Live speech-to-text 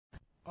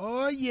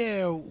Oh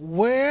yeah,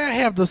 where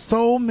have the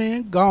soul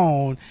men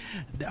gone?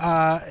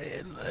 Uh,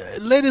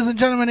 Ladies and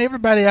gentlemen,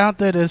 everybody out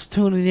there that's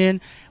tuning in,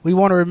 we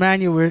want to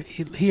remind you we're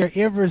here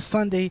every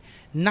Sunday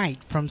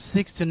night from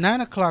 6 to 9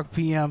 o'clock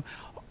p.m.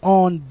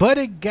 on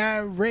Buddy Guy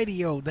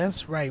Radio.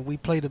 That's right, we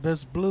play the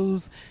best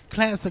blues,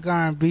 classic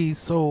R&B,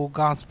 soul,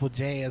 gospel,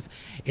 jazz,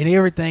 and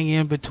everything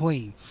in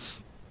between.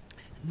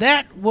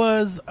 That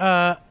was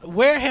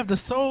Where Have the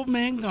Soul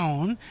Men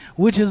Gone,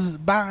 which is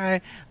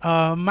by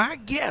my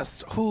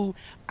guest, who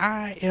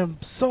I am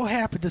so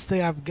happy to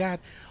say I've got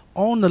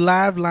on the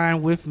live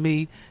line with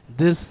me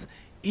this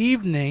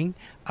evening,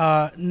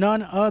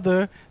 none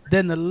other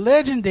than the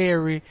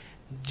legendary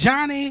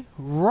Johnny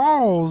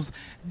Rawls.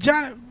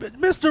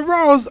 Mr.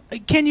 Rawls,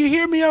 can you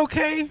hear me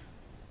okay?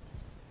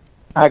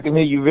 I can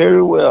hear you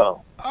very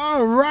well.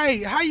 All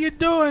right. How you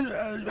doing?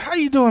 How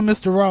you doing,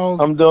 Mr. Rawls?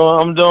 I'm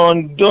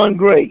doing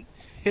great.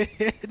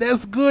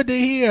 That's good to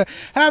hear.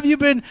 How have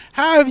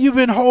you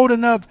been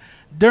holding up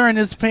during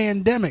this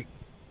pandemic?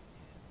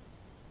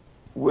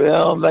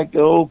 Well, like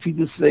the old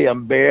people say,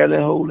 I'm barely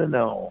holding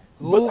on.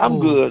 But I'm Ooh,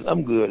 good.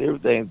 I'm good.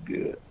 Everything's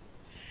good.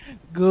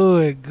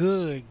 good,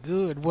 good,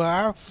 good.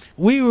 Well,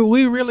 we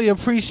really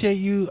appreciate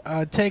you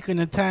taking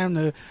the time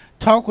to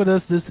talk with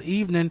us this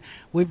evening.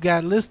 We've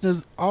got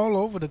listeners all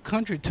over the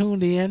country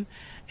tuned in,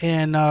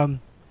 and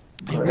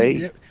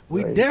Great.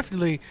 we Great.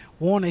 definitely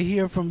want to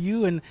hear from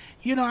you. And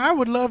I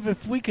would love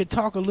if we could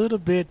talk a little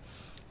bit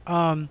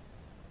um,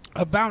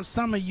 about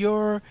some of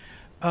your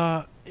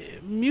uh,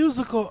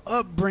 musical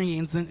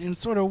upbringings and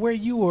sort of where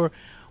you were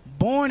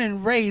born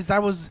and raised. I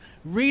was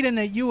reading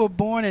that you were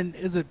born in,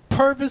 is it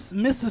Purvis,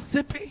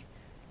 Mississippi?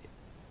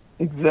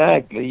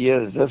 Exactly.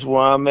 Yes, that's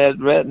where I'm at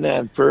right now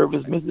in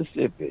Purvis,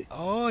 Mississippi.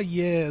 Oh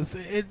yes.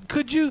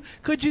 Could you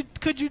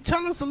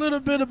tell us a little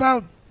bit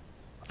about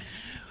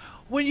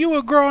when you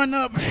were growing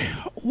up?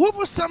 What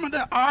were some of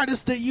the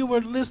artists that you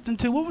were listening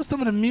to? What was some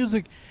of the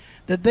music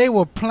that they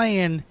were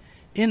playing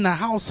in the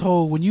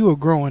household when you were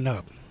growing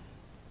up?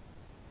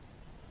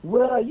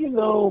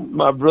 Well,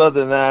 my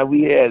brother and I,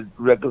 we had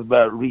records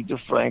by Rita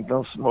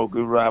Franklin,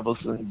 Smokey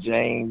Robinson,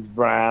 James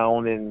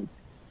Brown, and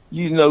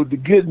the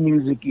good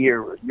music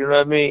era. You know what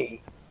I mean?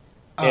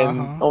 Uh And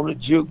huh. on the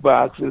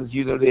jukeboxes,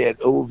 they had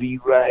O.V.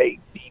 Wright,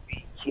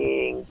 B.B.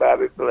 King,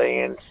 Bobby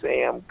Bland,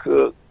 Sam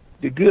Cooke,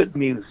 the good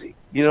music.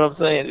 You know what I'm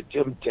saying? The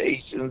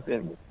Temptations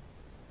and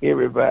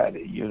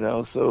everybody.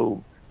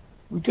 So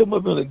we come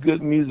up in a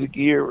good music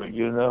era.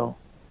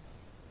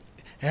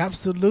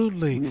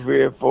 Absolutely. We're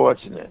very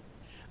fortunate.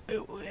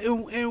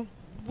 And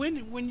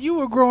when you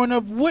were growing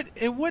up, what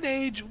at what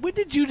age? When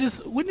did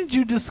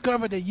you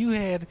discover that you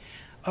had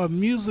a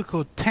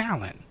musical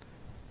talent?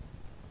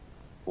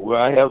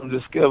 Well, I haven't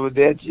discovered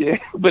that yet.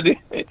 But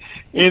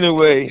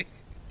anyway,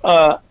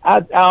 I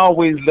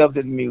always loved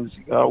the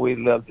music. I always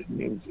loved the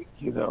music.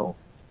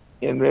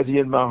 And right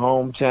here in my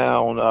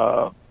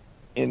hometown,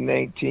 in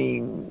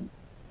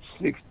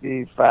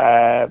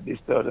 1965, they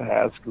started a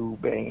high school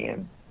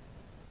band.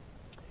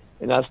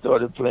 And I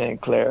started playing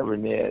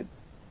clarinet.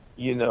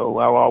 I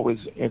was always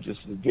very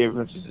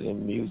interested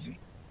in music.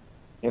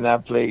 And I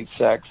played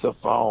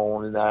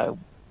saxophone, and I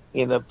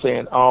ended up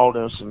playing all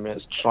the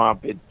instruments,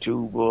 trumpet,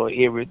 tuba,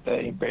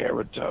 everything,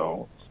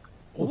 baritone.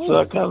 And so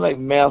I Ooh, kind of like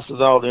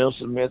mastered all the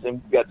instruments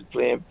and got to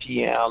playing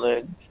piano.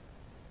 And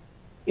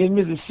in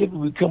Mississippi,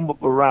 we come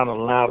up around a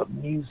lot of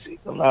music,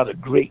 a lot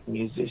of great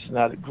musicians, a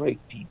lot of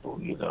great people.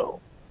 You know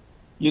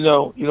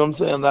what I'm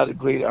saying? A lot of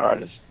great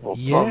artists from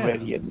yeah.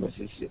 right here in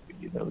Mississippi.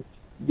 You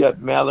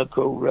got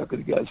Malico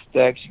Records, you got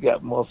Stax, you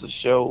got Muscle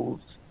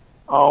Shoals.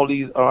 All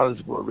these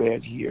artists were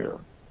right here.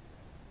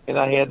 And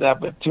I had the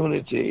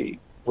opportunity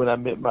when I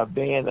met my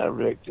band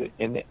director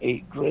in the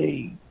 8th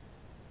grade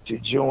to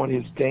join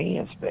his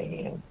dance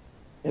band.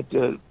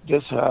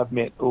 That's how I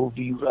met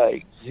O.V.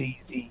 Wright,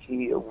 Z.Z.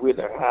 Hill,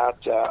 Willie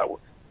Hightower,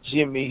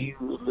 Jimmy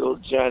Hughes, Little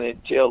Johnny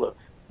Taylor.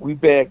 We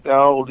backed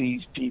all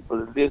these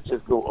people. The list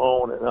just go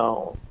on and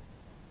on.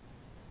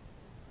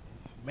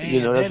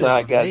 Man, That's that how is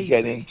I got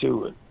amazing.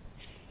 into it.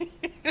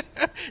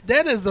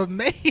 That is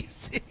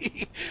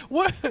amazing.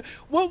 What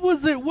what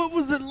was it? What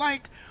was it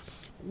like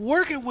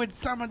working with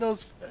some of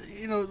those?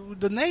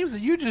 The names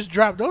that you just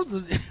dropped. Those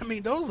are, I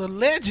mean, those are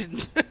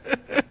legends.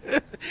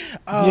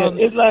 Yeah, um,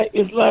 it's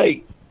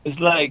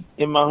like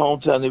in my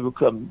hometown they would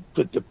come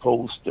put the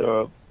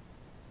poster up.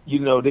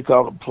 They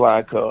call them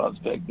placards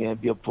back then.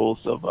 Be a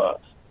poster of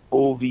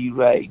O.V.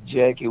 Wright,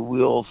 Jackie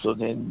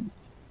Wilson, and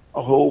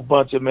a whole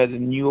bunch of them at the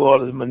New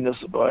Orleans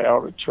Municipal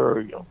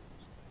Auditorium.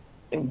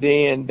 And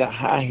then the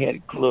Hi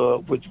Hat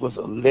Club, which was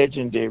a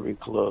legendary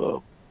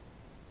club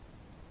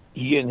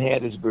here in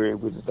Hattiesburg,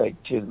 which is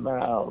like 10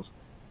 miles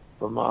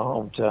from my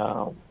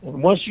hometown.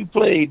 And once you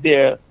played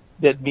there,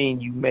 that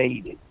means you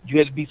made it. You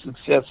had to be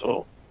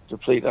successful to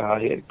play the Hi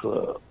Hat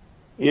Club.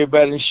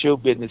 Everybody in show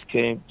business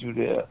came through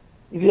there.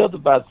 It held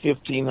about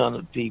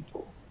 1,500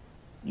 people.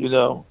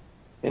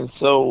 And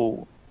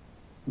so,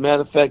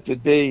 matter of fact,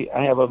 today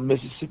I have a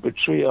Mississippi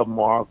Trail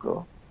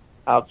marker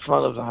out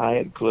front of the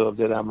Hyatt Club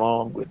that I'm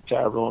on with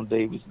Tyrone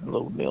Davis and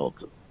Lou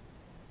Milton.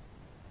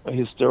 a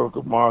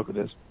historical marker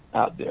that's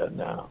out there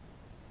now.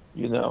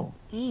 You know,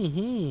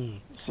 Mm-hmm.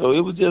 so it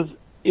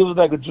was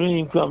like a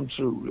dream come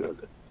true.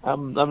 Really,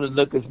 I'm the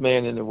luckiest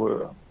man in the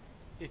world.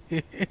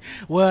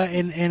 Well,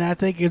 and I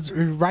think it's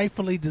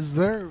rightfully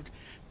deserved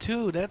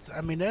too.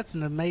 I mean, that's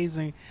an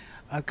amazing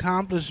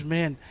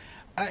accomplishment.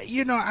 I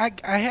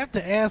have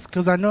to ask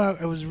because I know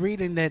I was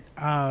reading that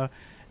at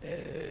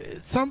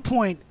some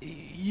point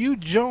you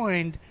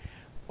joined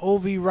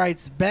OV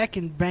Wright's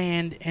backing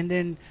band, and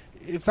then,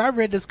 if I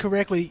read this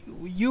correctly,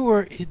 you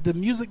were the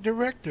music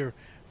director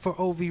for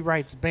OV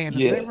Wright's band.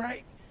 Is Yeah, that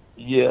right?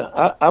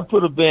 yeah. I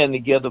put a band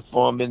together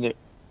for him, and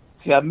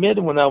see, I met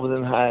him when I was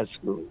in high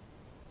school.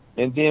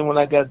 And then when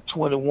I got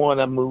 21,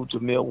 I moved to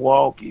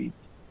Milwaukee,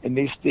 and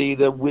they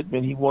stayed up with me.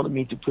 And he wanted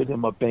me to put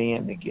him a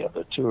band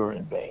together, a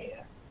touring band.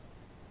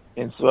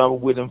 And so I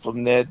was with him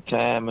from that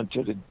time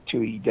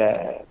till he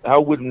died. I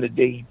was with him the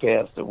day he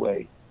passed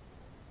away.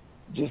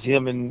 Just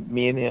him and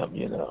me and him,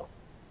 you know.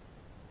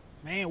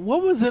 Man,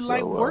 what was it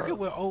like So, working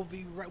with OV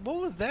Wright? What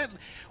was that?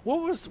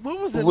 What was it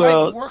like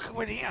well, working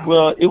with him?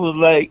 it was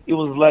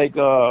like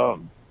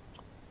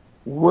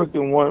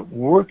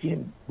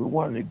working with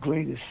one of the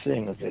greatest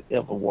singers that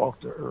ever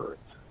walked the earth.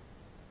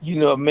 You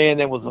know, a man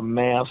that was a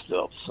master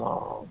of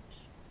songs.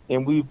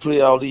 And we would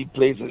play all these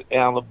places,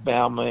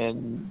 Alabama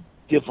and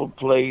different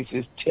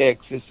places,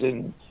 Texas,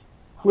 and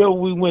wherever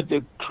we went,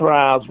 the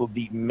crowds would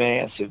be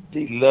massive.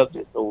 They loved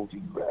it,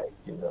 O.V. Wright,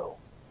 you know.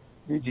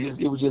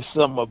 It was just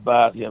something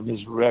about him.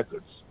 His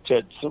records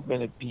touched so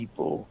many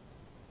people.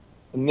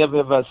 Never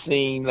have I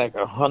seen like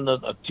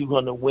 100 or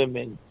 200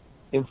 women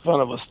in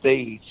front of a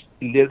stage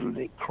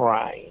literally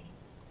crying.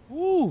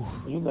 Ooh.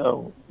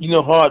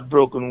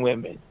 Heartbroken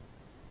women.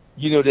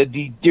 You know that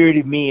these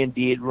dirty men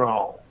did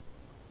wrong.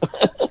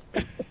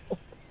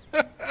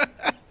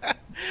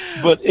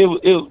 But it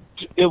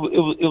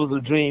was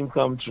a dream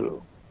come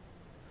true.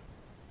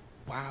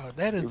 Wow,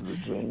 It was a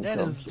dream that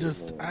come is true,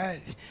 just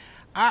man.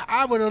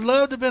 I would have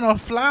loved to have been a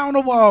fly on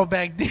the wall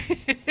back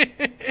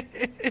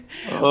then.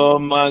 Oh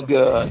my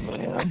God,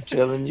 man! I'm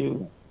telling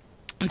you,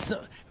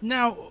 So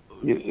now,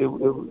 it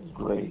was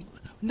great.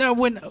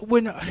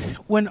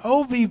 when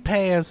Ov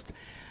passed,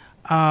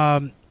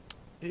 um,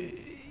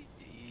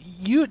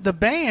 the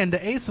band,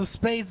 the Ace of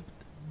Spades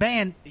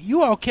band,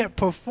 you all kept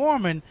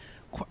performing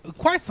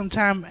quite some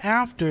time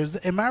after.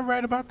 Am I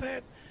right about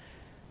that?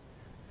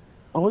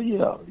 Oh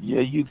yeah,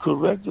 yeah, you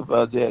correct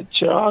about that.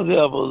 Charles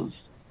Evans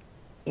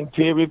and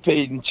Perry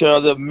Payton,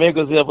 Charles Evans,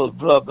 Megas Evans'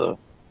 brother,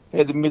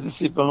 had the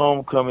Mississippi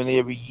Homecoming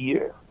every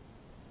year,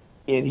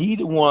 and he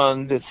the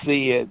one that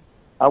said,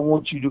 "I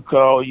want you to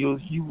call you."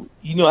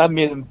 You know, I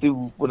met him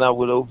through when I was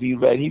with O.V.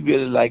 Wright. He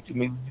really liked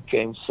me. We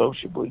became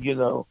sociable, you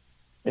know.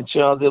 And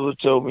Charles Evans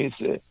told me,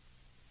 he said,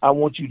 "I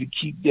want you to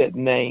keep that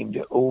name,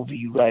 the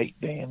O.V. Wright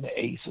Band, the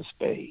Ace of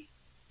Spades."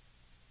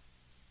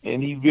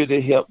 And he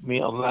really helped me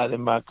a lot in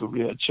my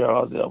career.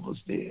 Charles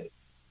Evans did.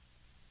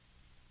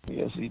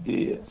 Yes, he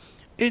did.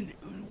 And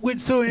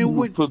so He it would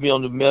would. put me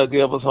on the Mel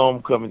Evans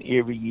Homecoming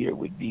every year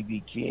with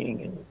B.B.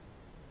 King and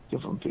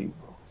different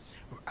people.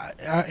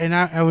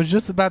 I was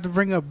just about to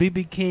bring up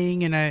BB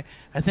King, and I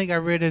think I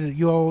read that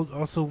you all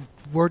also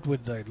worked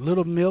with like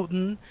Little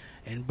Milton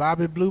and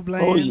Bobby Blue Oh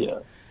Bland yeah,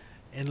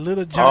 and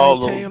Little Johnny all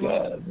those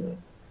Taylor. guys, man.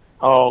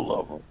 All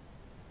of them,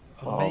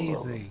 all of them.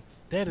 Amazing.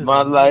 That is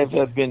My life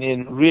has amazing. been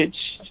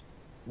enriched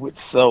with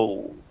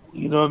soul.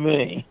 You know what I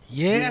mean? Been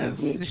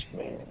Yes. enriched,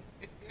 man.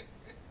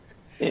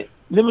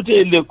 Let me tell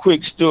you a little quick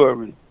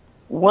story.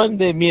 One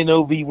day, me and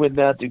OV went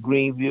down to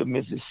Greenville,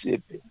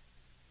 Mississippi,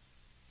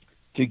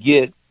 to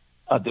get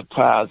a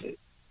deposit,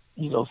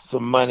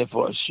 some money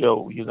for a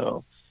show,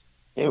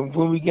 And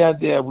when we got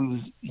there, we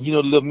was,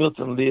 Little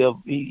Milton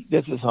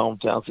that's his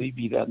hometown, so he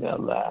be down there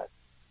a lot.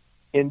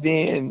 And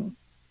then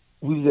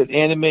we was at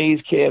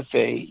Anime's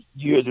Cafe.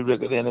 You heard the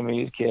record,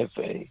 Anime's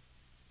Cafe.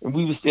 And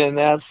we was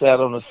standing outside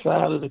on the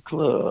side of the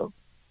club.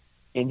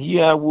 And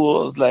here I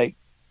was, like,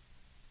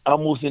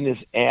 almost in this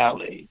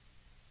alley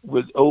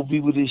with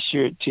O.V. with his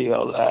shirt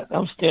tail out.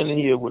 I'm standing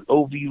here with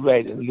O.V.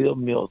 Wright and Lil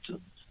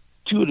Milton,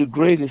 two of the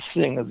greatest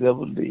singers ever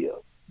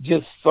lived,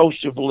 just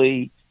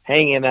sociably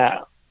hanging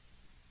out,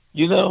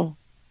 And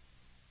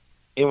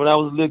when I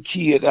was a little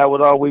kid, I would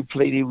always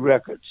play these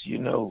records,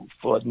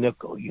 for a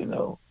nickel,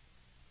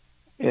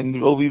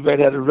 And O.V. Wright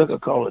had a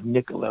record called A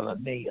Nickel and a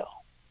Nail.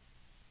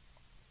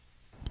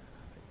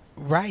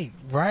 Right.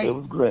 It Right.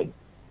 was great.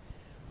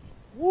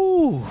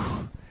 Woo.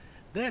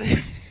 That.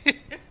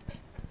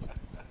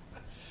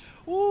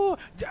 Ooh,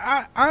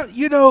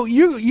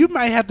 you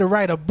might have to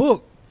write a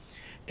book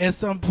at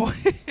some point.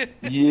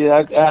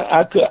 Yeah,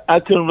 I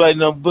couldn't write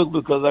no book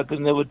because I could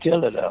never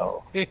tell it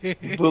all.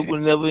 The book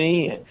would never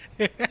end.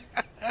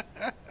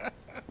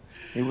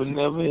 It would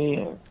never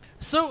end.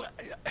 So,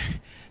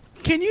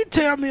 can you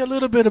tell me a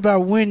little bit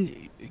about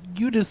when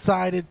you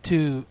decided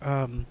to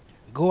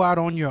go out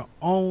on your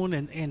own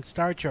and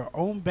start your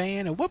own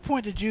band? At what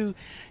point did you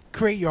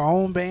create your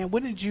own band?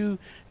 When did you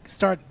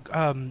start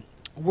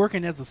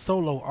working as a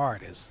solo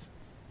artist?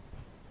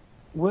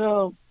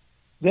 Well,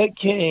 that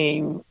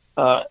came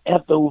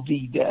after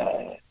O.V.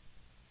 died.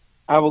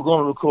 I was going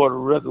to record a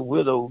record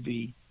with OB,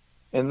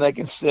 and like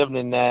in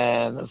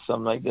 '79 or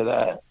something like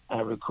that,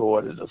 I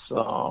recorded a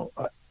song.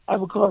 I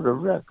recorded a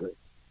record,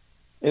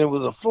 and it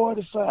was a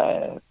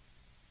 45,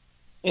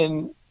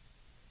 and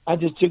I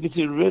just took it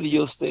to the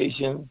radio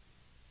station,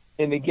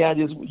 and the guy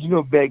just,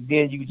 back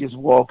then you could just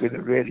walk in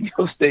the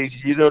radio station,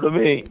 you know what I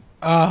mean?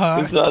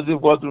 And so I just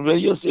walked in the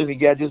radio station, and the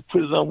guy just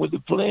put it on with the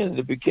plan, and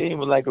it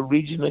became like a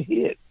regional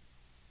hit.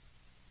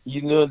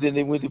 Then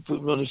they went to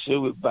put me on the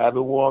show with Bobby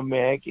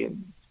Womack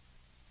and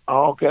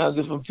all kinds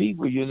of different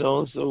people,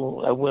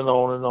 so I went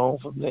on and on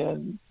from there.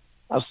 And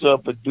I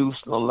started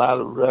producing a lot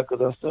of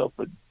records. I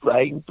started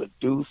writing,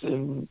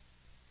 producing,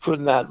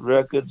 putting out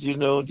records,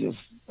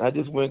 I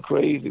just went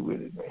crazy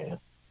with it, man.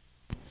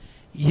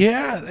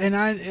 Yeah, and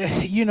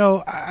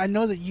I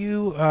know that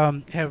you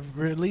have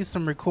released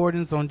some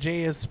recordings on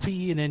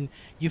JSP, and then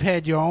you've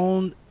had your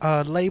own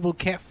label,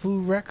 Cat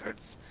Food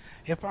Records,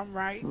 if I'm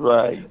right.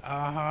 Right.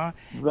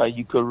 Right,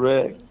 you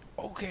correct.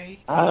 Okay.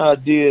 I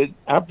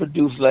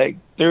produced like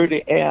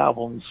 30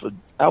 albums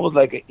I was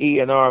like an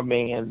A&R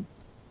man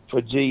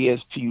for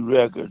JSP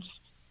Records,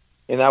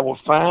 and I would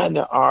find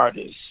the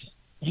artists.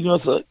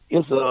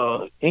 It's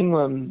a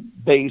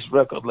England-based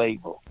record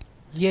label.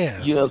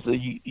 Yes. It's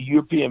a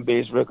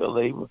European-based record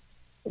label.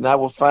 And I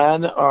would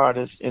find the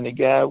artist, and the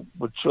guy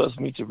would trust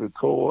me to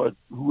record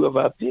whoever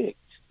I picked,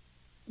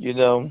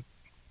 And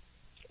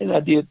I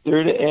did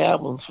 30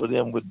 albums for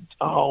them with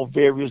all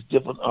various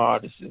different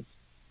artists.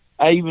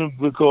 I even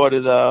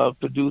recorded,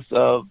 produced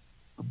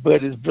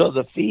Buddy's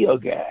brother, Phil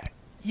guy.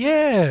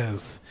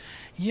 Yes.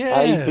 Yes.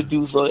 I even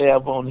produced an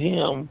album on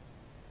him.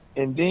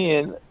 And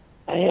then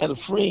I had a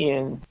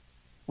friend,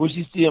 which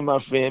is still my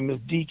friend, Miss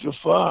Deetra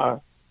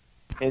Farr,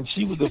 and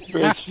she was the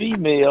first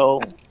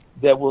female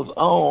that was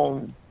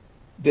on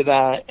that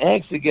I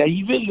asked the guy.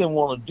 He really didn't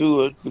want to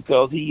do it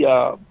because he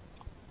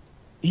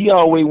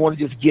always wanted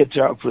just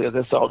guitar players.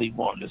 That's all he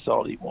wanted.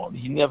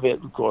 He never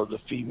had recorded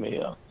a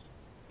female.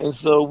 And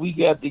so we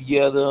got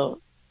together,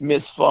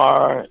 Miss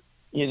Farr,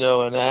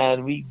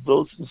 and we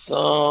wrote some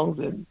songs,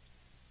 and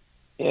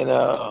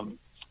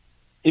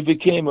it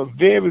became a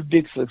very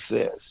big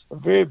success.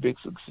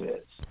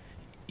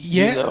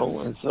 Yes.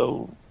 And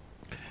so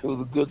it was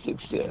a good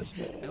success,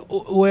 man.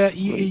 Well,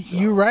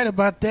 you're right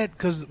about that,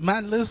 because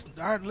our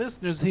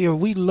listeners here,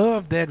 we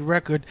love that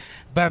record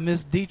by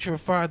Miss Deetra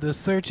Farr, The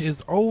Search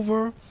Is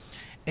Over,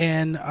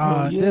 and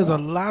there's a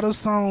lot of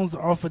songs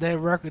off of that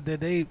record that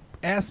they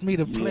asked me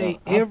to play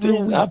every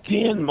week. I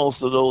penned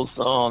most of those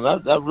songs.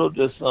 I wrote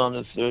that song,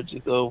 The Search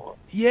Is Over.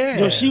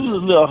 Yeah. She was a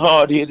little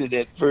hard-headed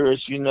at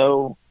first,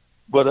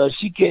 but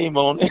she came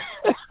on.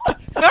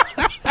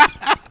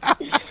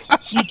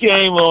 She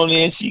came on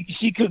in.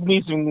 She cooked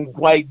me some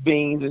white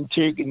beans and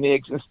turkey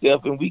necks and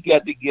stuff, and we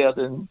got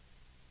together. And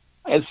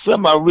it's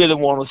something I really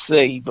want to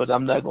say, but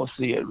I'm not going to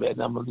say it right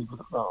now. I'm going to leave it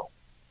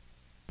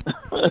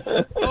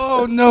alone.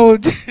 Oh, no.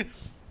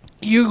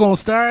 You going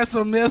to start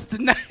some mess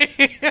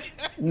tonight?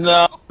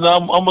 No,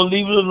 I'm going to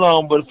leave it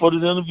alone. But for the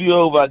interview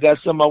over, I got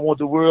something I want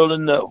the world to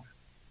know.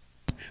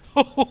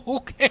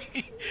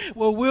 Okay.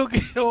 Well, we'll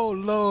get, oh,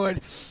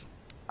 Lord.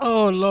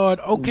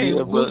 Okay.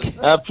 Yeah,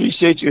 I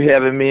appreciate you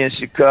having me in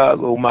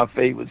Chicago, my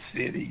favorite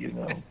city,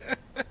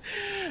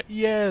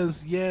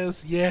 Yes.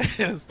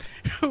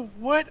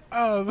 What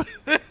oh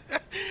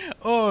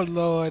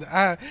Lord.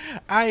 I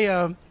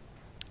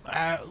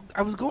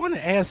was going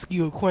to ask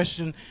you a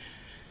question.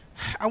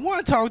 I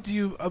want to talk to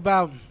you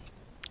about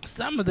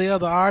some of the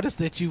other artists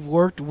that you've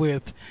worked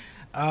with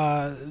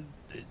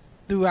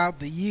throughout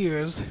the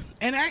years.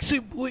 And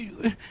actually,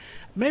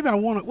 maybe I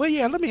want to,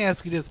 let me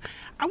ask you this.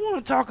 I want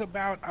to talk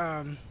about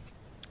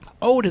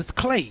Otis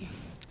Clay.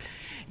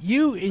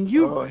 You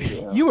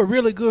were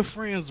really good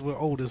friends with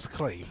Otis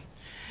Clay.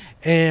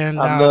 And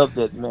I love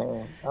that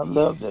man. I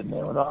love that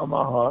man with all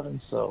my heart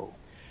and soul.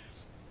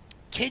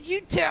 Can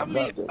you tell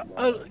me,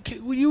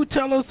 will you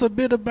tell us a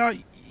bit about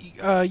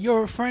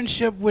your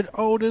friendship with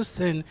Otis,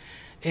 and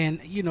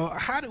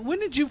when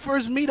did you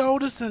first meet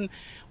Otis, and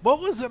what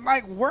was it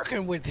like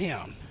working with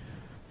him?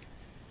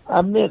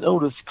 I met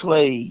Otis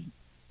Clay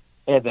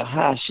at the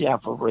High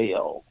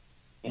Chaparral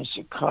in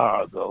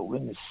Chicago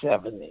in the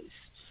 70s.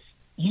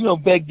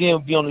 Back then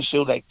we'd be on the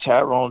show like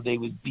Tyrone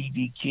Davis,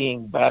 B.B.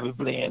 King, Bobby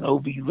Bland,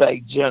 O.B.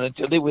 Wright, Johnny.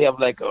 They would have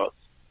like a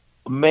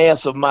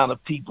massive amount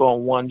of people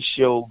on one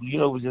show. It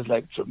was just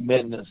like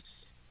tremendous.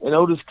 And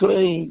Otis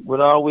Clay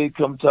would always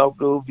come talk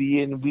to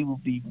O.B. and we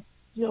would be,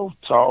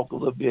 talk a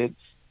little bit.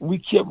 We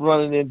kept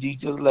running into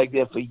each other like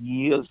that for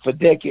years, for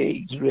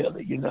decades,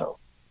 really,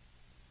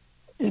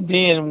 And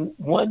then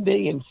one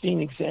day in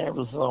Phoenix,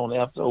 Arizona,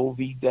 after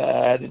O.V.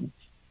 died and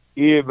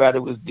everybody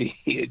was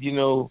dead,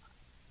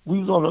 we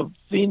was on a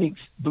Phoenix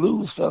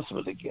Blues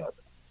Festival together.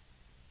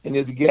 And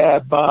this guy,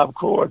 Bob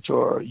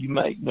Corritor, you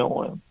might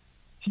know him,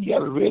 he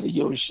got a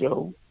radio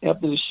show.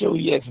 After the show,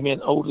 he asked me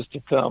and Otis to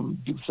come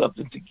do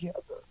something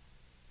together.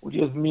 With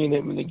just me and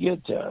him and the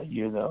guitar,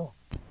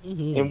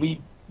 Mm-hmm. And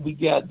we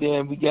got there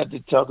and we got to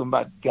talking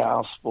about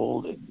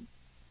gospel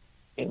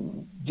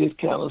and this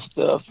kind of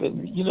stuff.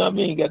 And, got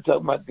to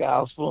talk about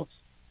gospel.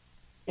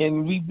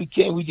 and we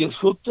just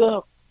hooked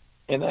up.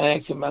 And I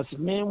asked him, I said,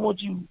 man,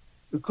 won't you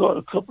record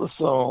a couple of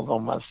songs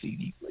on my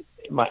CD with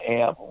me, my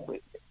album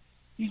with me?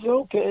 He said,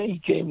 okay. He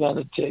came down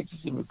to Texas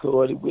and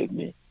recorded with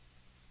me.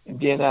 And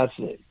then I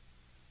said,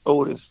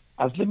 Otis,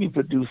 I said, let me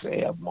produce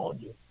an album on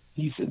you.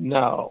 He said,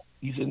 no.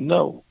 He said,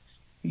 no.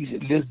 He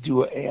said, let's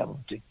do an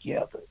album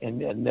together.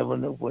 And they'll never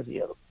know what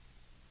the other.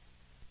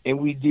 And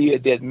we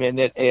did that, man.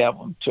 That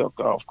album took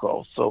off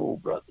called Soul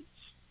Brothers.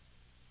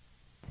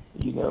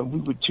 You know, we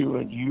were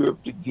touring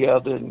Europe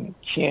together and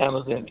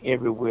Canada and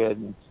everywhere.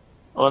 And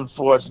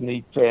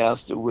unfortunately, he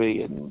passed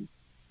away. And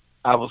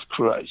I was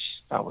crushed.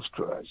 I was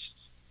crushed.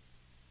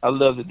 I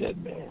loved that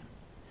man.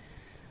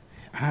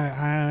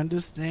 I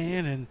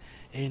understand,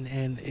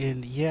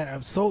 and yeah.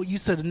 So you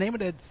said the name of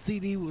that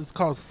CD was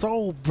called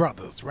Soul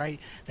Brothers, right?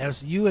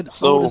 That's you and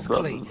Soul Otis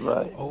Brothers, Clay.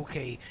 right.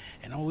 Okay,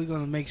 and we're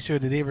gonna make sure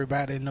that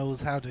everybody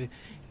knows how to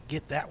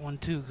get that one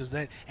too, because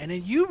that. And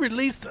then you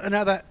released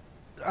another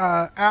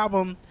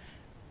album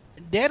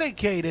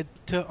dedicated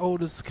to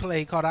Otis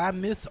Clay called "I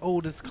Miss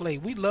Otis Clay."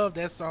 We love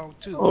that song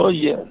too. Oh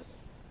yes,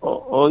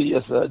 oh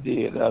yes, I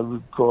did. I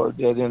recorded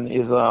that in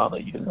his honor.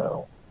 You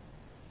know,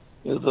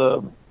 it's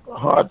a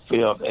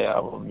heartfelt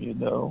album. You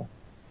know.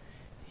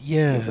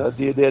 Yes. I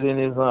did that in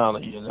his honor.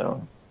 You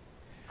know,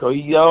 because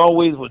he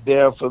always was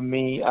there for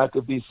me. I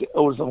could be,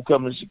 Otis, I'm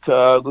coming to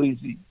Chicago. He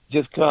said,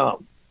 just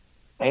come.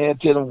 I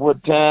had to tell him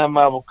what time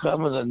I was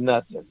coming or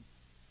nothing.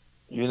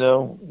 You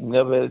know,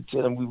 never had to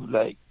tell him. We were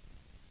like,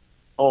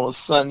 on a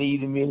Sunday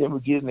evening, me and him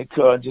would get in the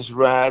car and just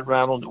ride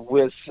around on the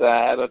west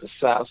side or the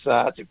south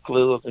side to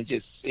clubs and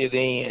just sit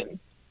in.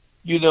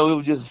 You know, it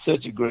was just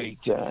such a great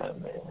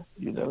time, man.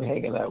 You know,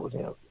 hanging out with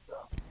him.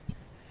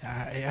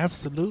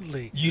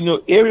 Absolutely. You know,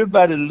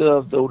 everybody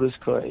loved Otis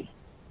Clay.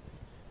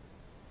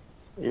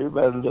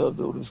 Everybody loved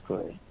Otis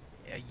Clay.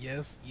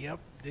 Yes, yep,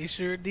 they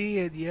sure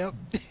did. Yep.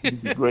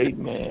 He's a great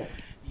man.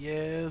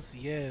 Yes,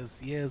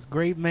 yes, yes.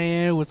 Great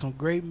man with some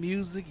great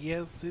music.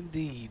 Yes,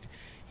 indeed.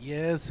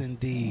 Yes,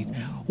 indeed.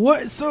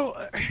 What? So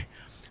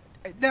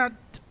now,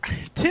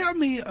 tell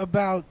me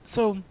about.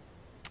 So,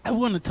 I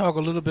want to talk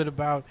a little bit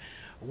about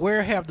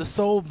Where Have the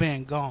Soul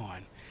Been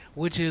Gone,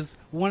 which is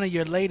one of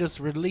your latest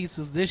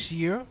releases this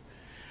year.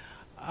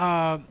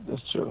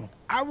 That's true.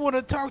 I want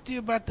to talk to you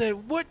about that.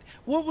 What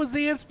was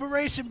the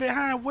inspiration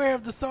behind Where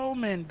Have the Soul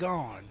Men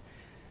Gone?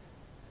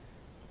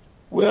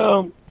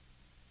 Well,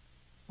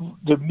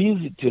 the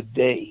music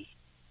today,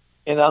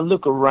 and I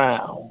look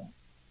around,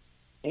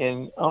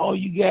 and all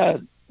you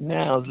got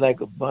now is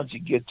like a bunch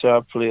of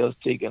guitar players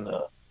taking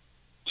a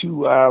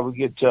 2-hour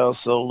guitar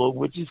solo,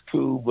 which is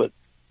cool, but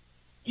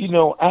you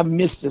know, I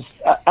miss this.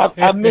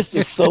 I miss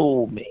the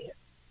soul man.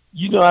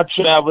 You know, I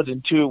traveled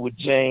and toured with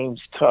James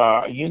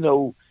Carr. You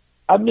know,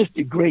 I miss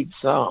the great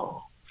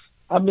song.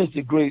 I miss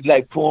the great,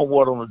 like pouring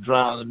water on a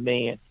drowning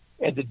man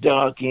at the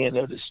dark end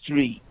of the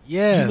street.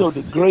 Yes. You know,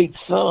 the great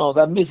songs.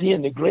 I miss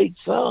hearing the great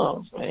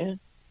songs, man.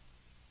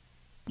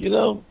 You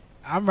know?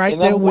 I'm right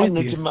and there I'm with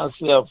wondering you. to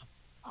myself,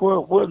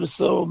 where the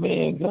soul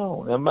man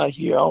gone? Am I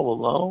here all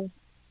alone?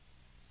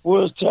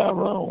 Where's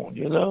Tyrone,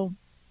 you know?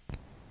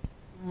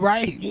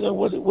 Right. You know,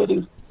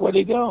 where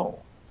they gone?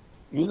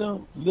 You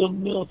know, Little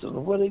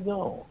Milton, where they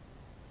gone?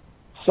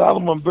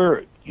 Solomon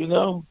Burke, you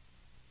know?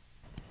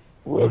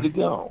 Where they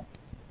gone?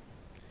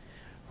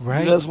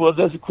 Right.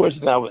 That's a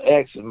question I was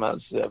asking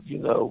myself, you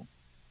know.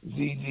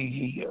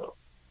 ZZ Hill,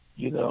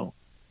 you know,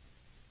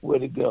 where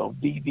to go?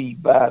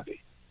 BB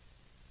Bobby,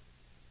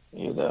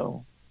 you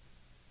know.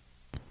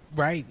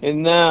 Right.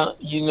 And now,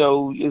 you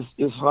know,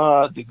 it's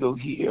hard to go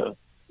here.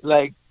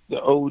 Like the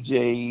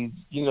OJs,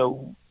 you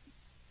know,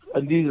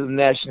 and these are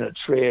national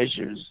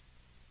treasures.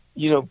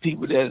 You know,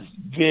 people that's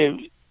they're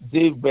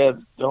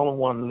the only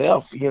one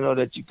left, you know,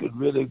 that you could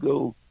really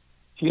go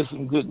hear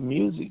some good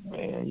music,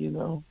 man, you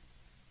know.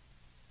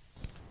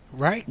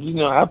 Right. You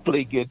know, I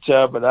play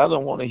guitar, but I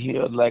don't want to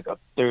hear like a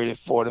 30,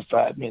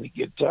 45-minute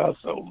guitar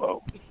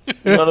solo. You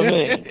know what I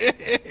mean?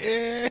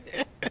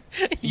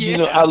 Yeah. You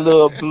know, I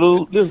love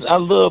blues. Listen, I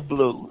love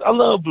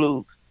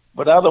blues,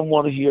 but I don't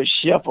want to hear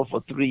Shepherd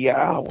for 3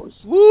 hours.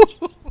 Woo.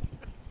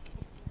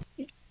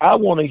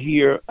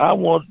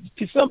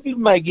 Some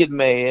people might get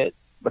mad,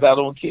 but I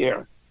don't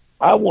care.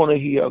 I want to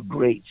hear a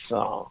great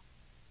song.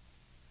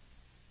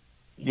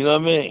 You know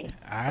what I mean?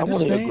 I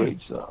want to hear a understand.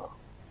 great song.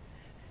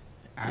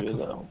 You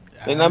know,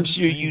 and I I'm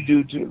sure understand. you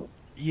do too.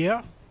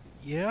 Yeah.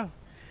 Yeah.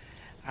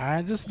 I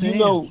understand. You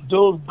know,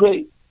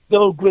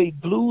 those great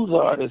blues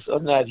artists are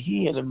not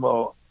here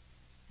anymore.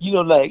 You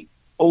know, like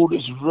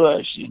Otis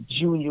Rush and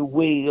Junior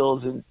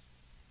Wells and,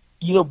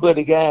 you know,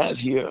 buddy guys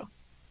here.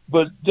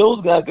 But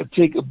those guys could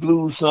take a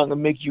blues song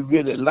and make you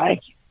really like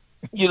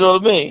it. You know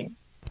what I mean?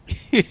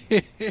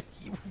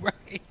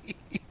 Right.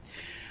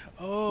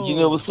 Oh. You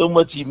know, with so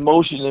much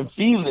emotion and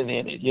feeling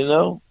in it, you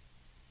know?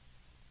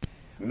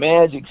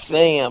 Magic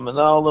Sam and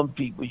all them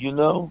people, you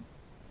know?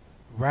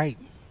 Right.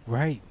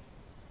 Right.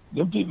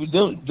 Them people,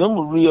 them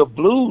are real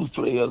blues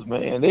players,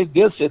 man.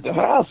 They'll set the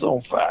house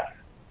on fire.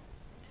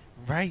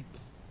 Right.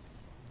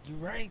 You're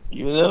right.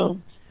 You know?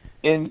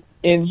 And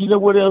you know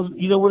what else?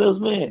 You know what else,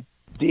 man?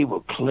 they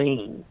were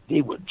clean.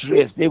 They were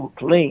dressed. They were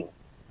clean.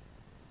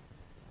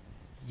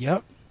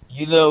 Yep.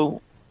 You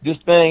know, this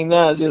thing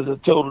now is a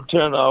total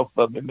turnoff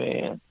for me,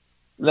 man.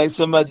 Like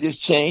somebody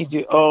just changed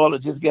it all or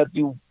just got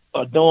to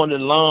adorn the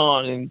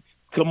lawn and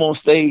come on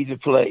stage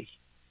and play.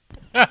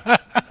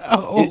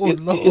 Oh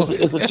Lord.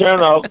 It's a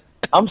turnoff.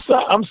 I'm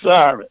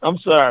sorry. I'm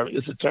sorry.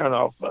 It's a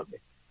turnoff for me.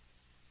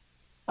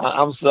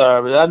 I'm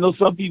sorry. I know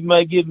some people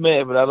might get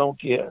mad, but I don't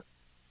care.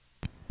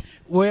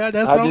 Well,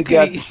 that's I just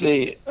got okay. to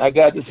say it. I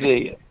got to say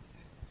it.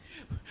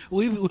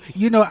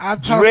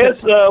 I've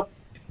talked.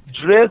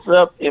 Dress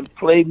up, and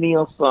play me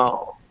a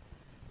song.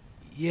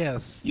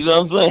 Yes. You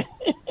know what I'm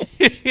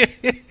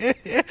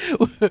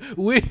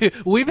saying?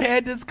 We've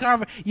had this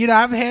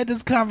I've had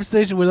this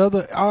conversation with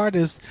other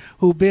artists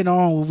who've been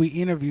on when we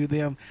interview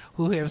them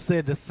who have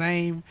said the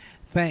same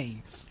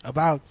thing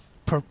about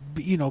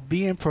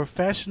being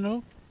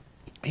professional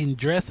and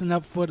dressing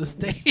up for the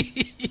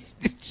stage.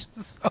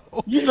 So,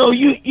 you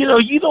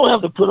don't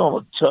have to put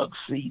on a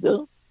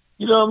tuxedo.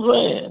 You know what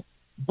I'm saying?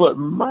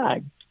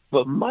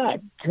 But my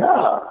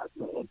God,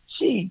 man,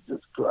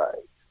 Jesus Christ!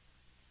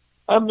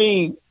 I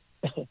mean,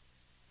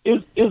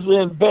 it's an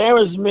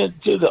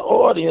embarrassment to the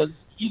audience.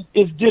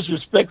 It's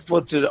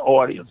disrespectful to the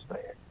audience, man.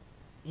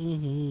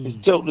 mm-hmm. It's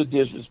totally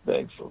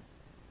disrespectful.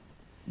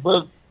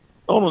 But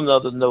on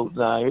another note,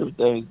 now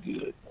everything's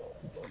good.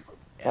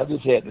 I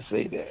just had to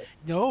say that.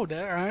 No,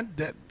 I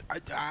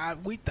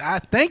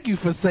thank you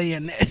for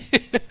saying that.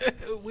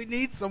 We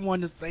need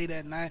someone to say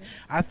that, and I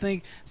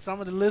think some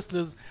of the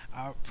listeners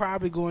are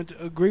probably going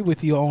to agree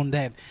with you on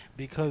that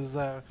because,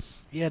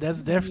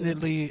 that's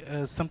definitely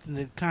something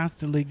that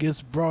constantly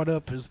gets brought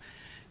up. Is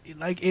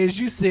like as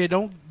you said,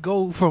 don't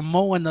go from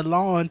mowing the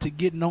lawn to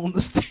getting on the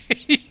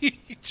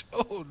stage.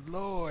 Oh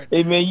Lord!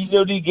 Hey man, you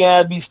know these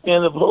guys be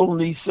standing up holding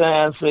these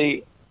signs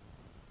say,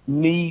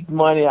 "Need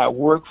money, I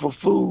work for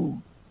food."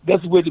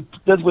 That's where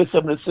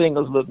some of the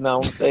singers look now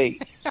on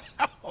stage.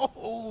 Oh,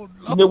 Lord.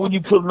 You know when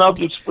you pulling off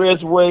the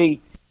expressway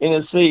and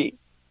it say,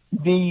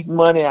 "Need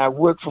money, I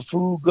work for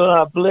food."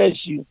 God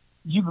bless you.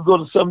 You can go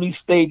to some of these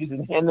stages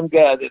and hand them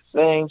guys that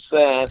same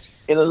sign,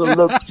 and it'll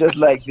look just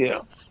like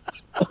them.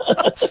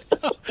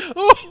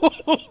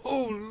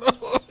 Oh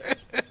Lord.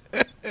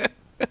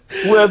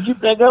 Well, if you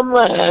think I'm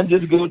lying,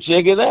 just go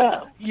check it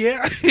out. Yeah,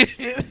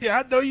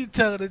 I know you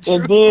telling the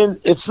truth. And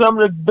then if some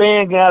of the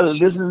band guys are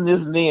listening to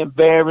this and they're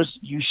embarrassed,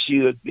 you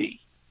should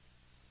be.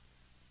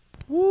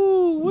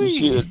 Woo-wee.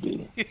 You should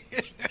be.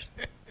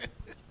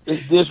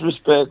 It's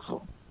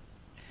disrespectful.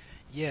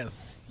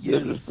 Yes.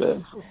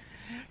 Disrespectful.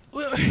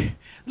 Well,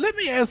 let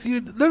me ask you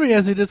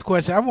this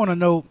question. I want to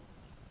know,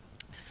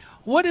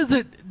 what is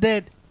it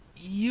that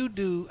you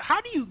do?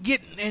 How do you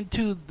get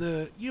into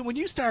when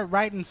you start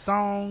writing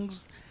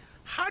songs?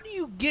 How do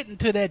you get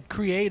into that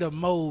creative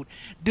mode?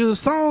 Do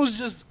songs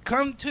just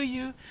come to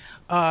you?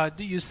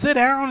 Do you sit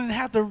down and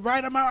have to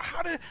write them out?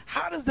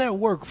 How does that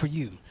work for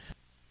you?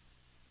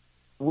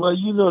 Well,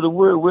 the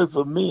word work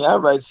for me. I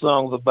write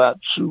songs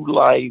about true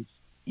life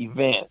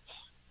events.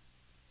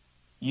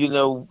 A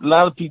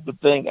lot of people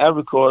think I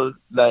recorded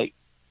like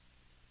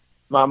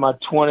my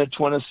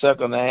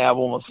 22nd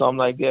album or something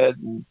like that,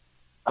 and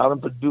I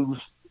done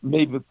produced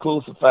maybe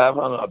close to 500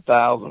 or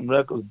 1,000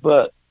 records,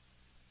 but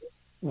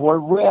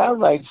where I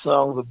write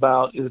songs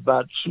about is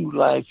about true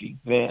life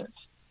events.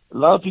 A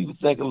lot of people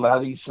think a lot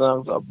of these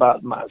songs are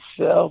about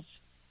myself,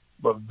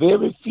 but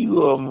very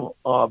few of them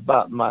are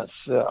about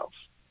myself.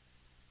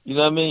 You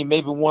know what I mean?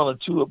 Maybe one or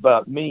two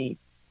about me,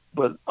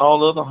 but all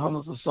the other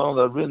hundreds of songs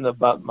I've written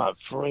about my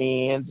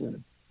friends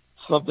and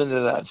something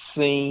that I've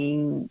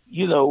seen,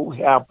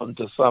 happen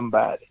to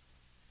somebody.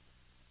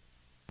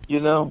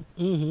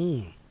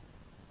 Mm-hmm.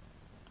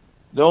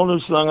 The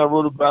only song I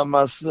wrote about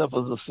myself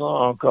is a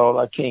song called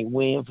 "I Can't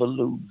Win for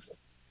Losing."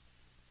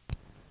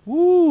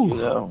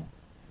 Woo!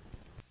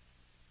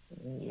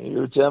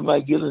 Every time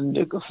I get a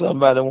nickel,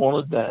 somebody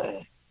want a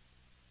dime.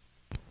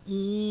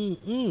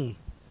 Mm-mm.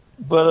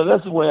 But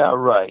that's the way I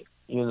write.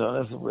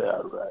 That's the way I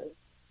write.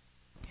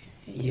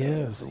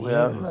 Yes, that's the way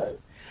I write.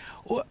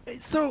 Well,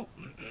 so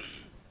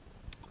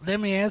let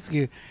me ask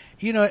you,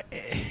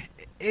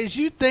 as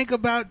you think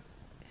about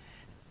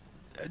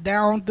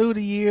down through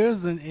the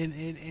years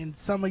and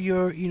some of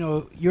your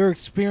your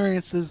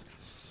experiences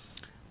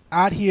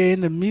out here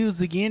in the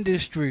music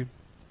industry,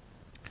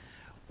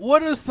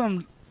 what are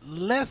some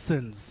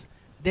lessons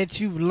that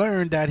you've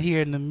learned out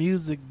here in the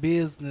music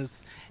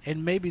business,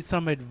 and maybe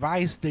some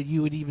advice that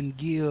you would even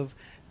give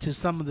to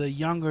some of the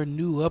younger,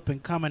 new, up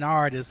and coming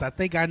artists? I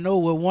think I know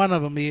what one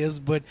of them is,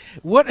 but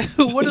what are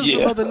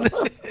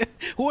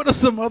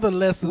some other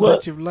lessons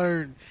that you've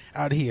learned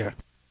out here?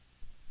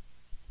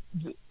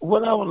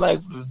 What I would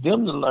like for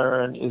them to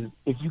learn is,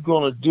 if you're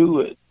going to do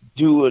it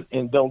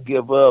and don't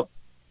give up,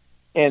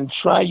 and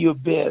try your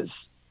best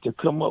to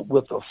come up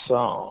with a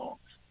song.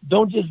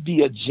 Don't just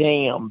be a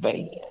jam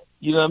band.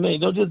 You know what I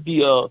mean? Don't just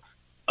be a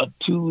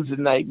Tuesday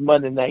night,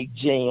 Monday night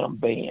jam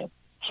band.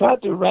 Try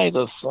to write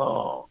a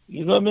song.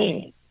 You know what I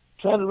mean?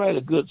 Try to write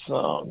a good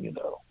song,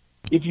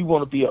 If you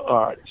want to be an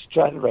artist,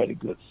 try to write a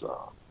good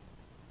song.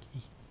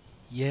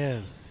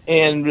 Yes.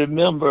 And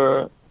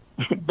remember,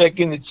 back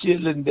in the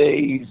children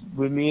days,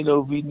 when me and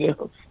OV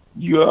now,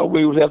 you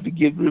always would have to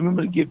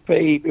remember to get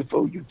paid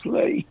before you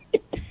play.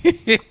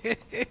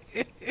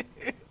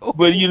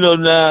 But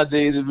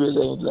nowadays it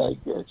really ain't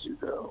like that.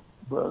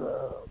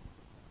 But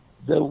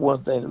that's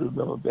one thing to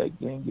remember back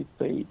then: get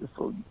paid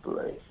before you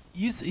play.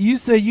 You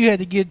said you had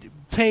to get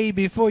paid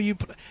before you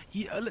play.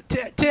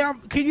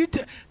 Can you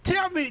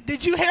tell me?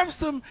 Did you have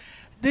some?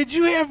 Did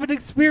you have an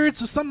experience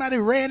where somebody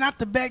ran out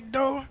the back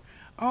door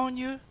on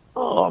you?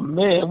 Oh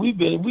man, we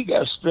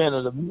got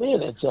stranded a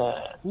many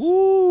times.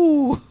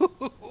 Ooh.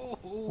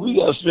 We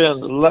got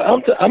stranded a lot.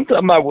 I'm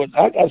talking about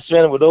I got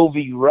stranded with OV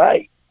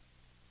Wright.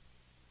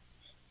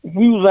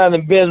 We was out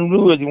in Baton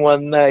Rouge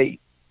one night.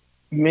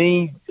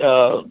 Me,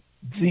 ZZ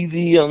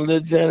and Lil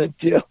Johnny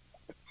Tell.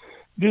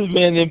 This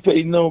man didn't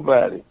pay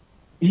nobody.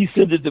 He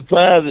sent the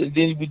deposit, and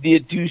then we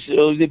did 2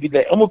 shows. They'd be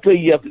like, "I'm gonna pay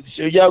you after the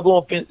show. Y'all go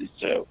and finish the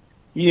show."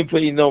 He didn't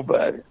pay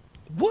nobody.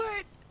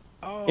 What?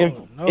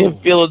 Oh, no. In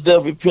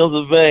Philadelphia,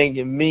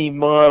 Pennsylvania, me,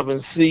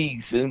 Marvin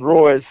Cease, and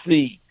Roy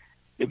C.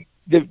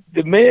 The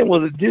man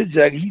was a disc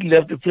jockey. He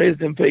left the place,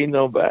 didn't pay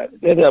nobody.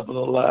 That happened a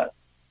lot.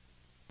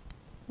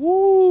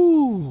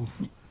 Woo.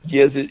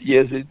 Yes,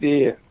 it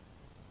did.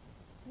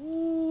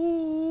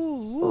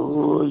 Ooh.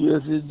 Oh,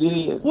 yes, it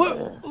did.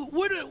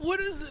 What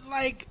is it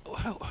like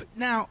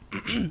now?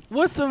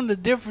 What's some of the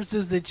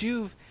differences that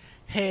you've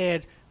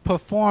had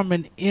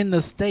performing in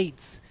the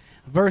States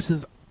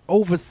versus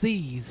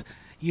overseas?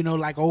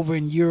 Like over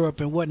in Europe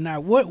and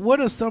whatnot.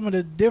 What are some of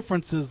the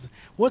differences?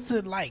 What's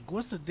it like?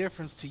 What's the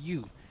difference to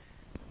you?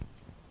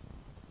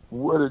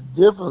 What the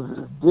difference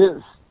is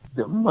this: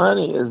 the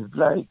money is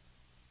like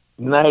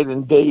night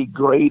and day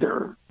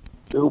greater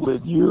over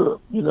in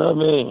Europe. You know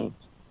what I mean?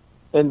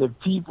 And the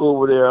people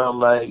over there are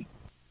like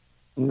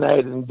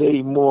night and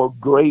day more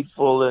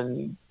grateful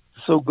and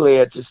so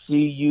glad to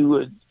see you,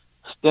 and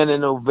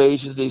standing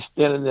ovations. They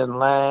standing in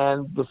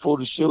line before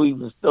the show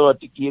even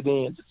started to get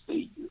in to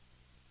see you.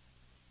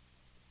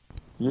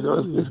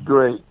 It's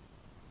great.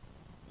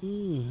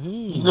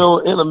 Mm-hmm.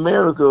 In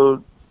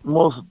America,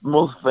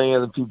 most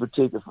fans and people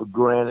take it for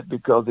granted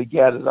because they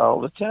got it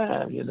all the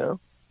time.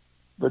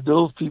 But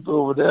those people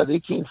over there, they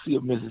can't see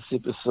a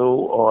Mississippi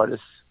soul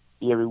artist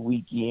every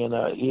weekend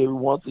or every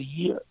once a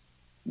year.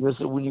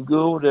 So when you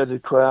go over there, the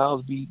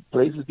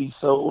places be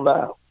sold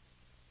out.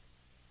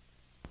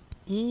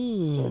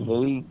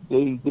 And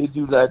they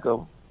do like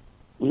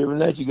every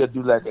night you got to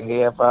do like a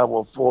half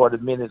hour,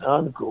 40-minute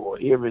encore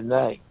every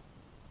night.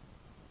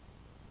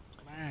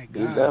 My God.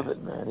 They love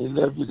it, man. They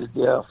love you to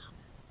death.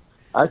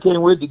 I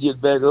can't wait to get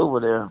back over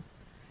there.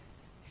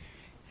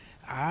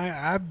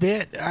 I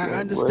bet. I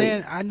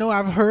understand. I know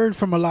I've heard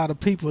from a lot of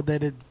people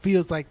that it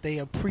feels like they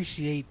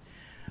appreciate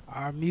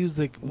our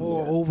music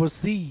more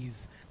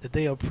overseas, that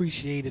they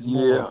appreciate it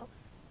more. Yeah.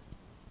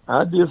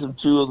 I did some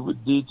tours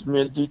with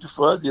Dietrich.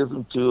 I did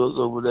some tours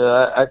over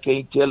there. I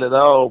can't tell it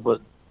all,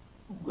 but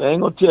I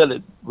ain't going to tell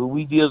it. But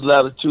we did a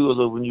lot of tours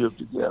over in Europe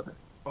together.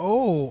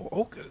 Oh,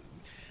 okay.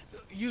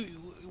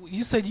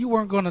 You said you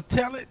weren't going to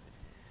tell it?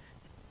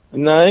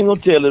 No, I ain't going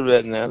to tell it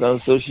right now, though,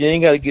 so she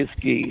ain't got to get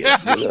scared.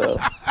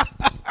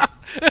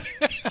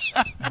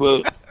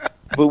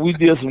 But we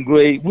did some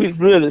great, we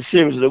really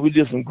seriously, we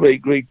did some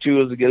great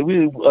tours together. We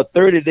did a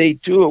 30-day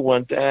tour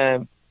one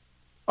time,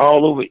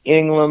 all over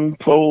England,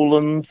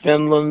 Poland,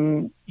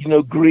 Finland,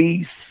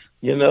 Greece,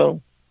 It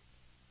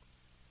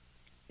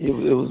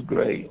was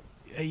great.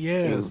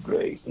 Yes. It was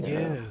great.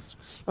 Yes.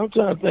 I'm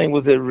trying to think,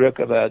 was that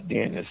record out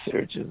there in the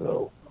searches,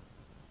 though?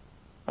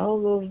 I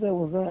don't know if that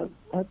was out.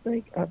 I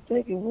think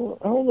it was.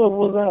 I don't know if it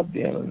was out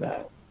there or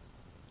not.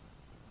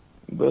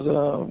 But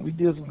we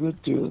did some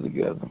good tours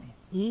together.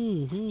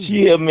 Mm-hmm.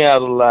 She helped me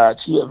out a lot.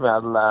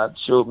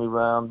 Showed me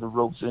around the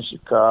ropes in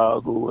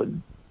Chicago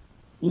and,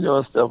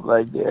 and stuff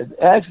like that.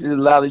 Actually, a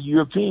lot of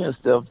European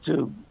stuff,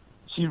 too.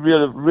 She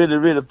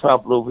really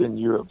popular over in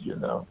Europe,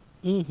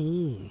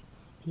 Mm-hmm.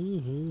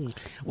 Mm-hmm.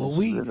 Well,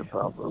 really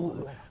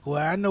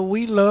I know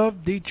we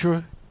love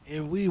Detroit,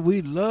 and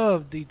we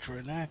love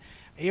Detroit. And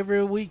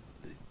every week,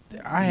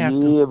 I have to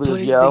play Detroit.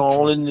 Yeah, but y'all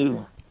only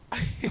knew.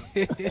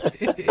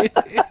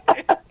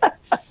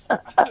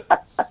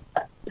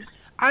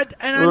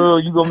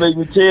 You gonna make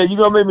me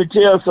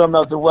tell something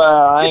after a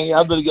while.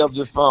 I better get off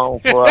this phone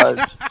before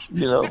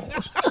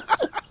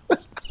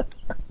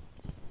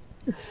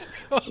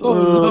Oh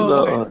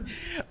Lord.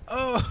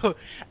 Oh,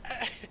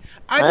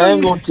 I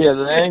ain't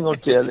gonna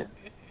tell it.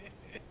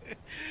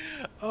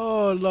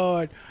 Oh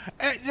Lord.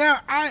 Now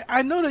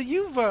I know that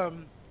you've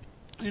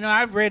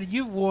I've read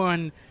you've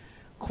won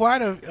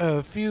quite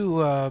a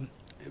few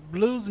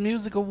blues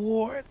music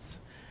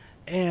awards,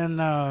 and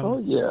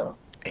oh yeah.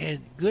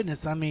 And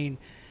goodness, I mean,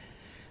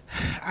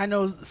 I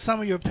know some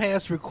of your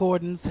past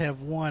recordings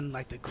have won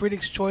like the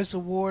Critics' Choice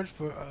Award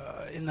for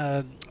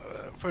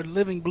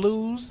Living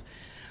Blues.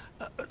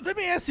 Let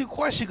me ask you a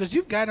question, because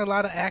you've gotten a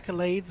lot of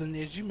accolades, and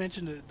as you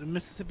mentioned, the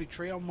Mississippi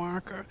Trail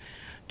Marker,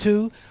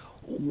 too.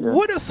 Yeah.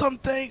 What are some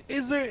things?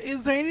 Is there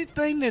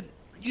anything that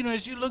you know,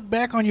 as you look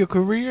back on your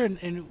career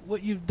and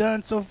what you've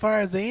done so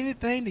far, is there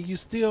anything that you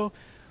still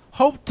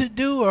hope to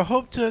do or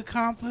hope to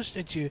accomplish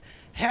that you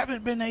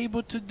haven't been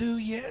able to do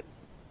yet?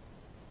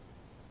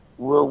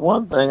 Well,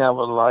 one thing I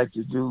would like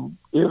to do,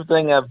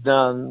 everything I've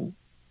done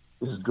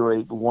is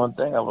great, but one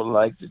thing I would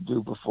like to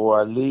do before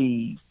I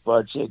leave, before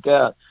I check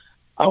out,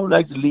 I would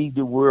like to leave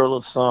the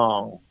world a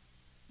song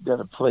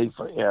that'll play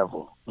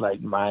forever,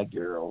 like My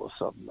Girl or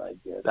something like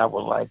that. I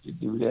would like to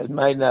do that. It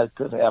might not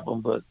could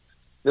happen, but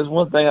there's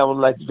one thing I would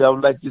like to do. I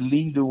would like to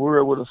leave the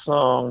world with a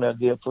song that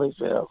they'll play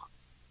forever.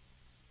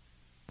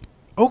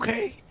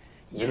 Okay.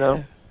 You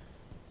know?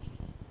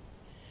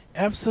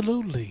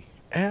 Absolutely.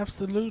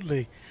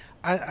 Absolutely.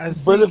 I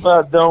see. But if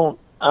I don't,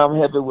 I'm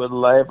happy with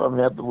life. I'm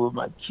happy with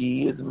my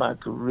kids, my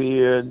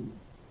career, and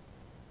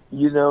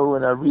you know.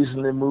 And I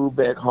recently moved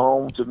back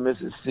home to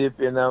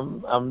Mississippi, and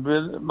I'm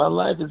really, my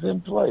life is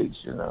in place.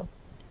 You know.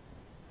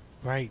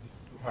 Right.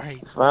 Right.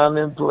 It's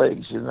finally in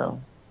place. You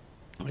know.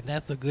 And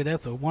that's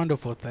a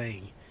wonderful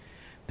thing.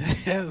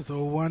 That's a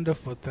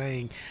wonderful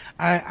thing.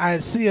 I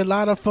see a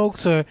lot of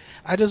folks are.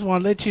 I just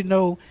want to let you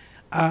know,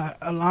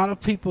 a lot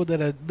of people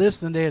that are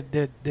listening,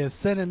 they're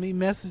sending me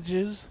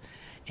messages,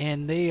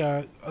 and they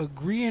are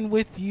agreeing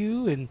with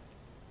you, and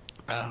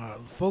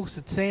folks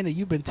are saying that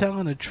you've been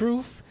telling the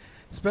truth,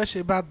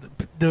 especially about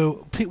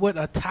what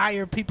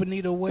attire people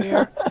need to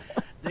wear.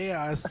 They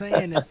are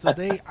saying it, so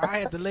I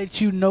had to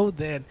let you know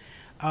that.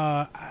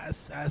 I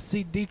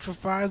see Dietrich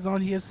Fires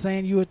on here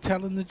saying you are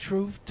telling the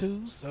truth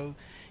too. So,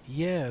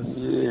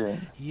 yes, Yeah.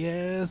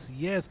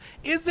 yes.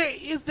 Is there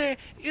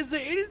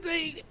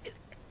anything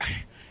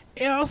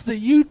else that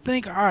you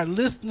think our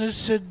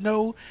listeners should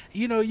know?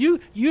 You know, you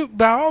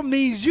by all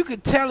means you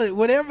can tell it.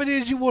 Whatever it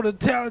is you want to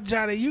tell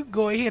Johnny, you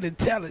go ahead and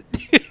tell it.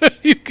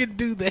 You can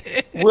do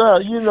that. Well,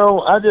 you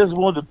know, I just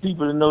want the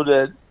people to know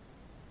that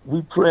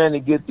we praying to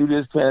get through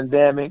this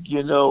pandemic.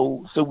 You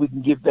know, so we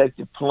can get back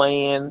to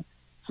playing.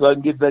 So I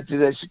can get back to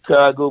that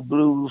Chicago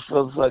blues,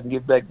 so I can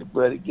get back to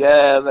Buddy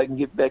Guys, I can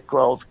get back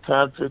across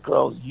country,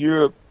 across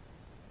Europe,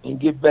 and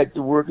get back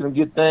to working and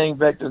get things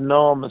back to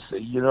normalcy.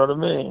 You know what I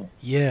mean?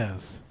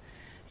 Yes.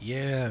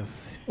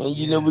 And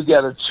you know, we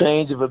got a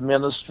change of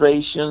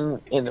administration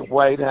in the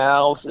White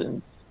House,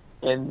 and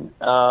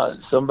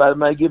somebody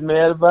might get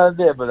mad about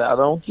that, but I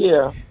don't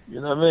care. You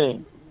know what I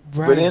mean?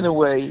 Right. But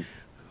anyway,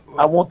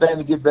 I want that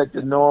to get back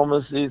to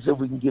normalcy so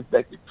we can get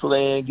back to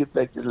playing, get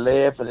back to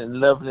laughing and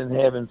loving and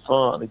having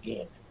fun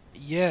again.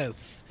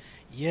 Yes.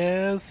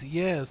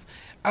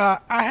 I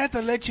had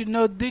to let you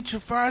know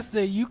Dietrich Fire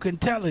said you can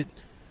tell it.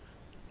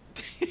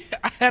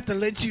 I had to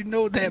let you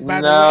know that,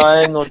 by the way. No, I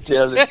ain't gonna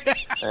tell it.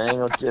 I ain't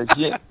gonna tell it.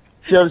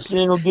 She ain't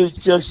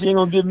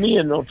gonna get me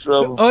in no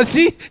trouble. Oh,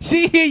 she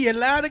hear you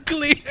loud and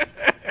clear.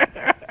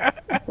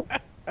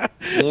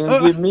 She ain't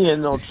gonna get me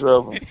in no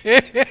trouble.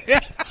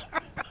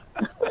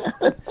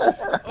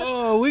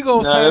 Oh, we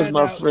gonna find that's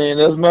my out. friend.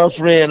 That's my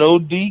friend,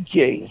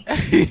 ODK.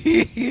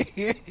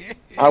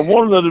 I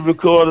wanted her to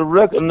record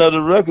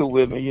another record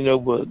with me, you know,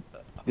 but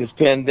this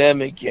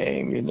pandemic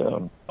came, you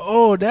know.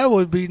 Oh, that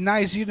would be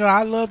nice. You know,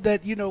 I love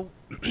that. You know,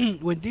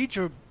 when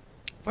Dietrich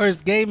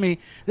first gave me,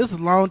 this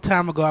was a long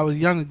time ago, I was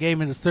young and gave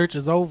me The Search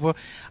Is Over.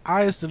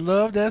 I used to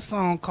love that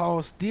song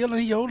called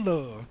Stealing Your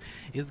Love.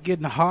 It's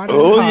getting harder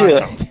and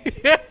harder.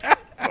 Yeah.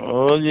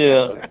 Oh,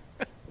 yeah.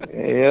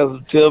 Yeah, it's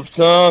a tough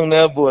song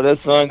now, boy.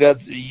 That song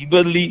got you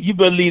better leave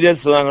that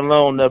song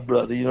alone, now,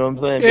 brother. You know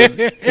what I'm saying?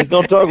 Just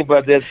don't talk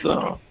about that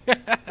song.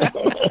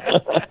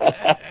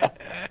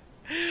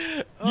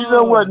 You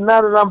know what?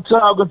 Now that I'm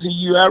talking to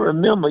you, I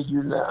remember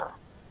you now.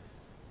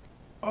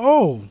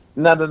 Oh.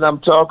 Now that I'm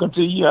talking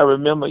to you, I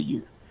remember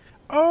you.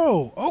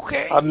 Oh,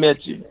 okay. I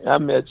met you,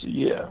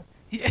 yeah.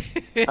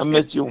 I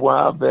met you a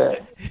while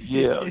back.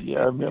 Yeah,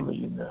 I remember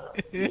you now.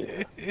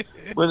 Yeah.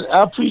 But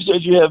I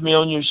appreciate you having me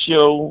on your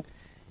show.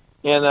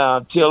 And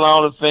tell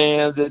all the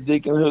fans that they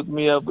can hook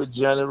me up with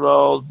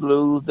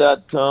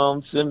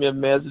JohnnyRawlsBlues.com. Send me a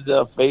message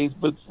on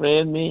Facebook,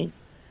 friend me.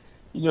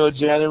 You know,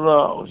 Johnny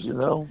Rawls, you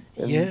know.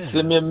 And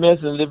send me a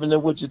message and let me know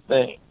what you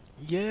think.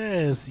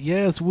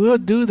 Yes, we'll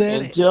do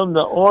that. And tell them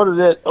to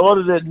order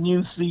that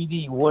new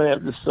CD, Where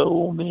Have the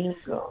Soul Men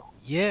Gone.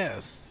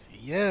 Yes.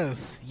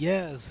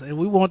 And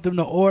we want them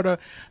to order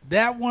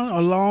that one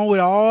along with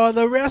all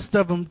the rest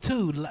of them,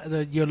 too.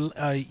 You're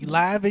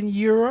live in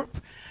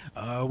Europe.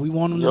 We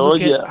want them to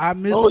look at I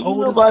Miss Otis you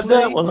know about Clay.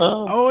 That one,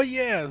 huh? Oh,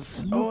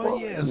 yes.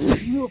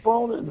 Yes. You up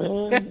on it,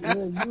 man. Yeah,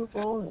 you up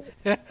on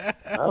it.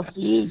 I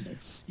feel you.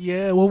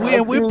 Yeah, well,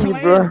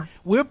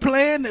 we're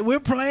playing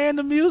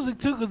the music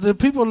too, because the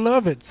people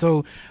love it.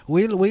 So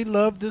we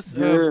love this.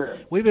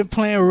 We've been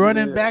playing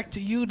 "Running Back to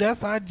You."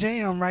 That's our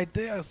jam right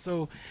there.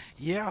 So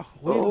yeah,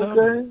 we love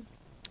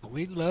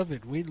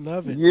it. We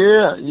love it.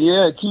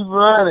 Yeah. Keep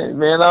running,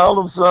 man. All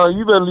them songs.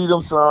 You better leave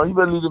them songs. You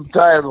better leave them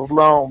titles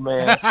alone,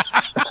 man.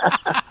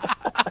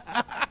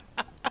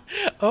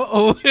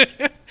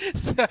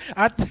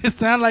 It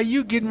sound like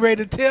you getting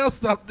ready to tell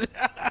something.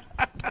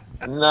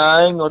 Nah,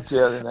 I ain't gonna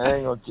tell it.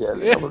 I'm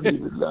gonna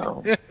leave it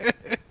alone.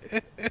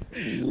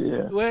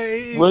 Yeah.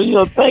 Well, Well, you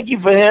know, thank you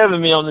for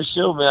having me on the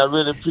show, man. I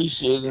really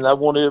appreciate it. And I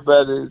want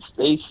everybody to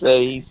stay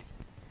safe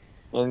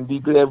and be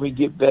glad we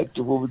get back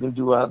to what we can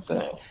do our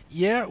thing.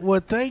 yeah, well,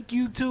 thank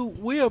you too.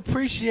 We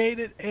appreciate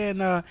it,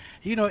 and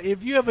you know,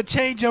 if you ever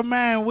change your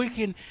mind, we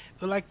can,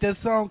 like that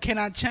song, "Can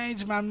I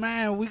Change My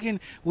Mind?" We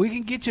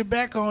can get you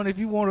back on if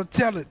you want to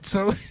tell it.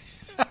 So,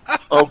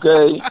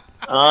 Okay.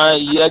 All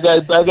right. Yeah, I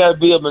got to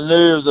be on my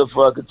nerves if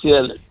I could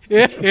tell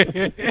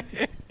it.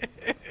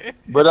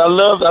 But I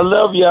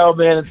love y'all,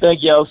 man, and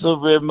thank y'all so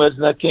very much.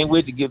 And I can't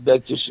wait to get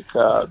back to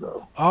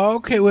Chicago.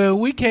 okay, well,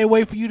 we can't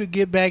wait for you to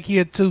get back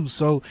here too.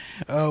 So,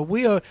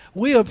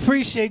 we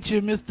appreciate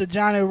you, Mr.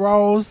 Johnny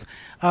Rawls,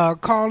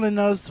 calling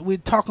us. We're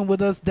talking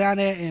with us down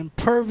there in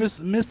Purvis,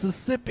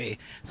 Mississippi.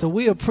 So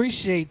we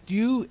appreciate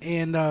you,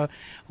 and I'm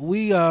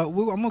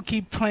gonna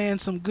keep playing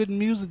some good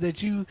music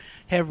that you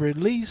have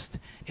released,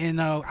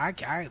 and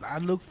I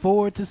look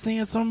forward to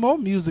seeing some more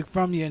music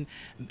from you,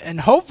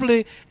 and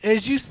hopefully,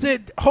 as you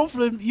said,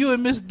 hopefully you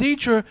and Miss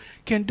Deetra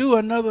can do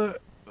another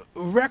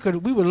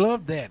record. We would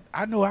love that.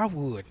 I know I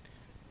would.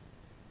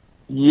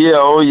 Yeah,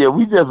 oh yeah,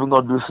 we definitely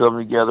gonna do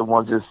something together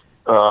once this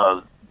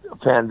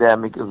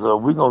pandemic is over.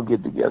 We're gonna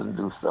get together and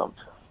do something.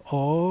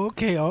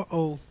 Okay.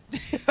 Oh,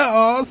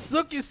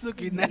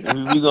 Sookie now.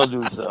 We gonna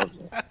do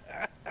something.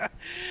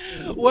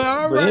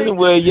 Well, all But right.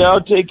 anyway, y'all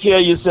take care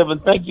of yourself,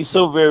 and thank you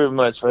so very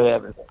much for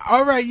having me.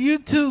 All right, you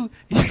too.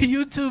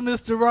 You too,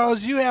 Mr.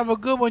 Rawls. You have a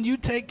good one. You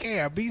take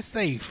care. Be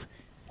safe.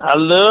 I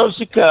love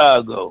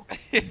Chicago.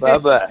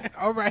 Bye-bye.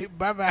 All right,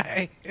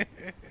 bye-bye.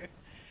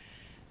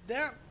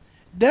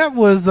 That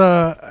was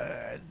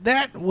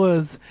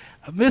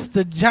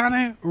Mr.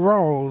 Johnny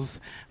Rawls,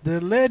 the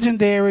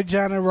legendary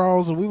Johnny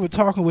Rawls, and we were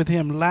talking with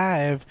him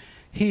live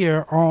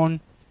here on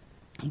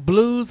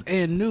Blues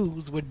and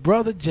News with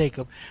Brother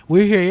Jacob.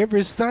 We're here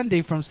every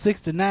Sunday from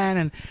 6 to 9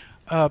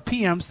 and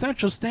p.m.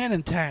 Central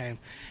Standing Time.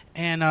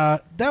 And I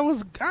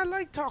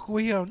like talking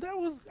with him.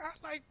 I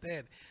like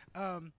that.